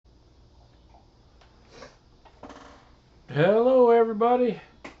Hello, everybody.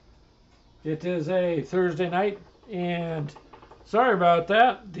 It is a Thursday night, and sorry about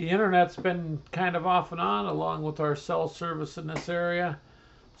that. The internet's been kind of off and on, along with our cell service in this area.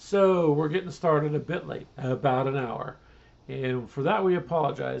 So we're getting started a bit late, about an hour. And for that, we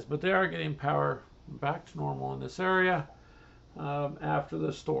apologize, but they are getting power back to normal in this area after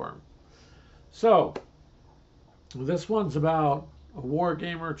the storm. So this one's about a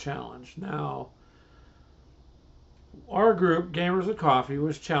wargamer challenge. Now, our group, Gamers of Coffee,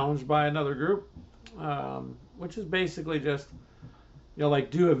 was challenged by another group, which is basically just,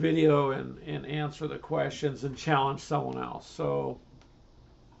 like do a video and answer the questions and challenge someone else. So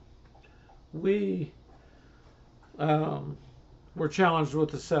we were challenged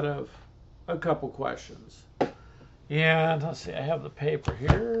with a set of a couple questions. And let's see, I have the paper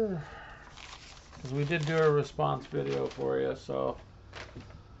here because we did do a response video for you. So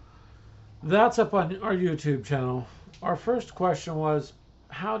that's up on our YouTube channel. Our first question was,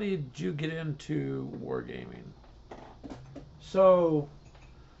 how did you get into wargaming? So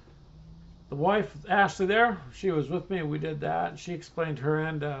the wife, Ashley there, she was with me. We did that. She explained her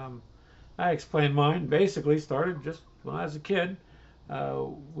end. I explained mine. Basically started just when I was a kid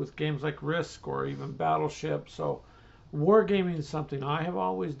with games like Risk or even Battleship. So wargaming is something I have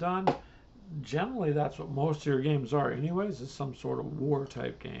always done. Generally, that's what most of your games are anyways, is some sort of war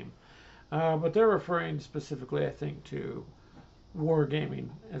type game. But they're referring specifically, I think, to wargaming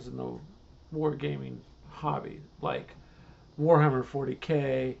as in the wargaming hobby, like Warhammer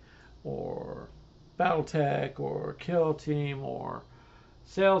 40K or BattleTech or Kill Team or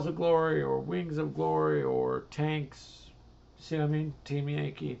Sails of Glory or Wings of Glory or Tanks. See what I mean? Team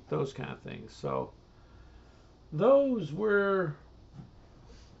Yankee, those kind of things. So those we're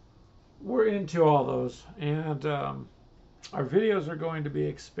into all those, and our videos are going to be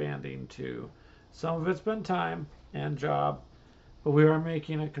expanding too. Some of it's been time and job, but we are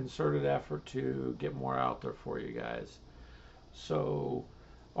making a concerted effort to get more out there for you guys. So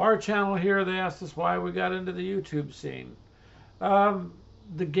our channel here, they asked us why we got into the YouTube scene.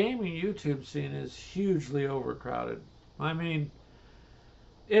 The gaming YouTube scene is hugely overcrowded. I mean,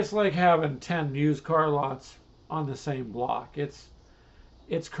 it's like having 10 used car lots on the same block.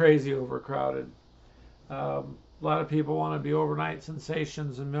 It's crazy overcrowded. A lot of people want to be overnight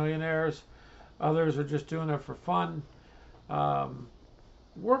sensations and millionaires. Others are just doing it for fun.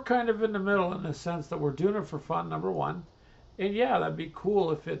 We're kind of in the middle in the sense that we're doing it for fun, number one. And yeah, that'd be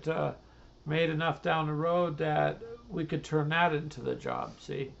cool if it made enough down the road that we could turn that into the job,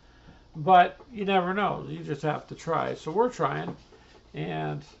 see? But you never know. You just have to try. So we're trying,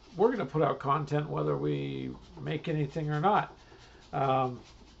 and we're going to put out content whether we make anything or not.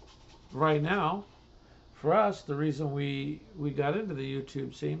 Right now, for us, the reason we got into the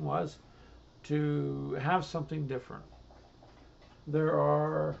YouTube scene was to have something different.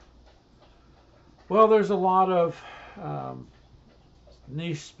 There's a lot of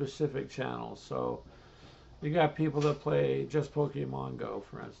niche specific channels. So you got people that play just Pokemon Go,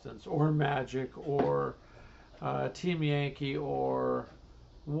 for instance, or Magic, or Team Yankee, or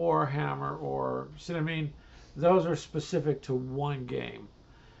Warhammer, or, see what I mean? Those are specific to one game.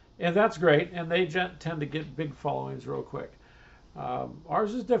 And that's great, and they tend to get big followings real quick.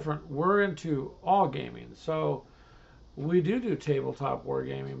 Ours is different. We're into all gaming. So we do tabletop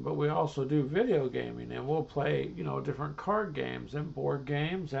wargaming, but we also do video gaming, and we'll play, different card games and board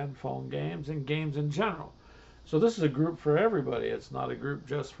games and phone games and games in general. So this is a group for everybody. It's not a group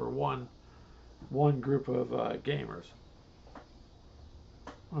just for one group of gamers.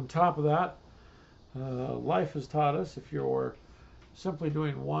 On top of that, life has taught us if you're simply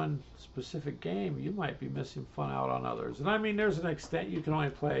doing one specific game, you might be missing fun out on others. And I mean, there's an extent you can only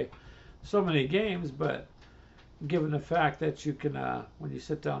play so many games, but given the fact that you can, when you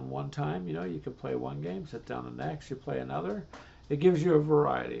sit down one time, you can play one game, sit down the next, you play another. It gives you a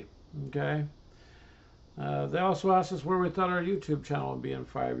variety, okay? They also asked us where we thought our YouTube channel would be in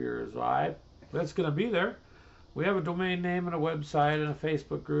 5 years. That's going to be there. We have a domain name and a website and a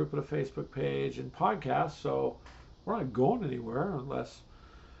Facebook group and a Facebook page and podcasts, so we're not going anywhere unless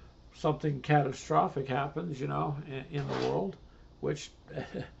something catastrophic happens, in the world, which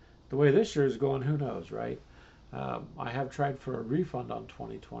the way this year is going, who knows, right? I have tried for a refund on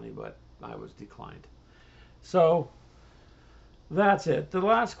 2020, but I was declined. So that's it. The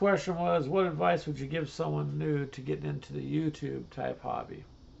last question was, what advice would you give someone new to get into the YouTube type hobby?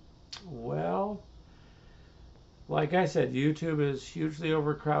 Well, like I said, YouTube is hugely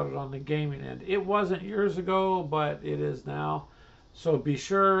overcrowded on the gaming end. It wasn't years ago, but it is now. So be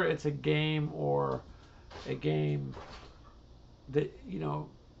sure it's a game or a game that,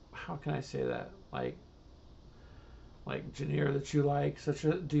 how can I say that? Like, like genre that you like, such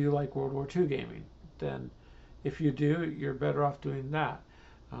as do you like World War II gaming? Then if you do, you're better off doing that.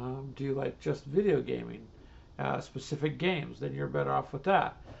 Do you like just video gaming, specific games? Then you're better off with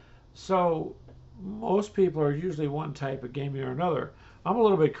that. So most people are usually one type of gaming or another. I'm a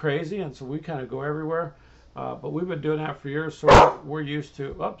little bit crazy, and so we kind of go everywhere. But we've been doing that for years, so we're used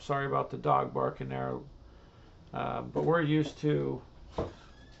to. Oh, sorry about the dog barking there. But we're used to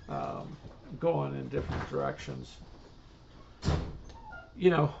going in different directions,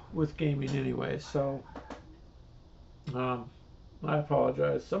 with gaming anyway. So I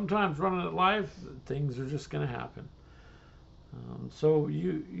apologize. Sometimes running it live, things are just going to happen. So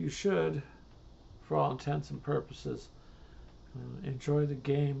you should, for all intents and purposes, enjoy the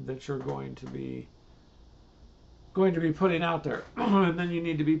game that you're going to be putting out there. And then you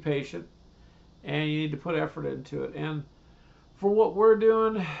need to be patient, and you need to put effort into it. And for what we're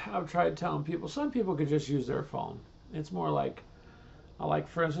doing, I've tried telling people, some people could just use their phone. It's more like,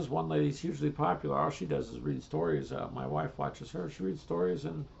 for instance, one lady's hugely popular. All she does is read stories. My wife watches her. She reads stories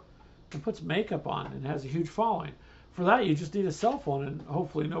and puts makeup on and has a huge following. For that, you just need a cell phone, and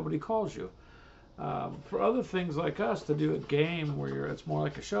hopefully nobody calls you. For other things like us, to do a game where it's more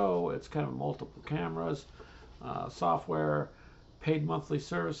like a show, it's kind of multiple cameras, software, paid monthly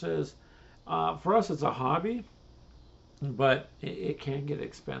services. For us, it's a hobby, but it can get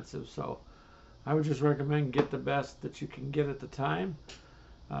expensive. So I would just recommend get the best that you can get at the time.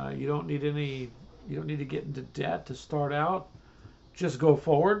 You don't need to get into debt to start out. Just go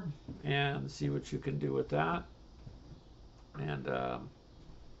forward and see what you can do with that. And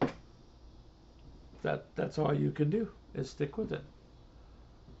that's all you can do is stick with it.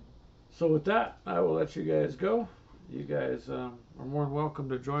 So with that, I will let you guys go. You guys are more than welcome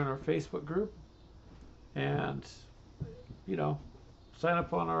to join our Facebook group, and sign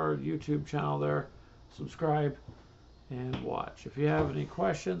up on our YouTube channel there, subscribe, and watch. If you have any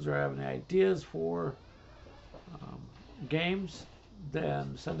questions or have any ideas for games,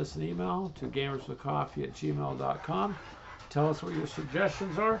 then send us an email to gamerswithcoffee@gmail.com. Tell us what your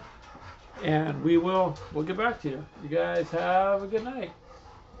suggestions are, and we'll get back to you. You guys have a good night.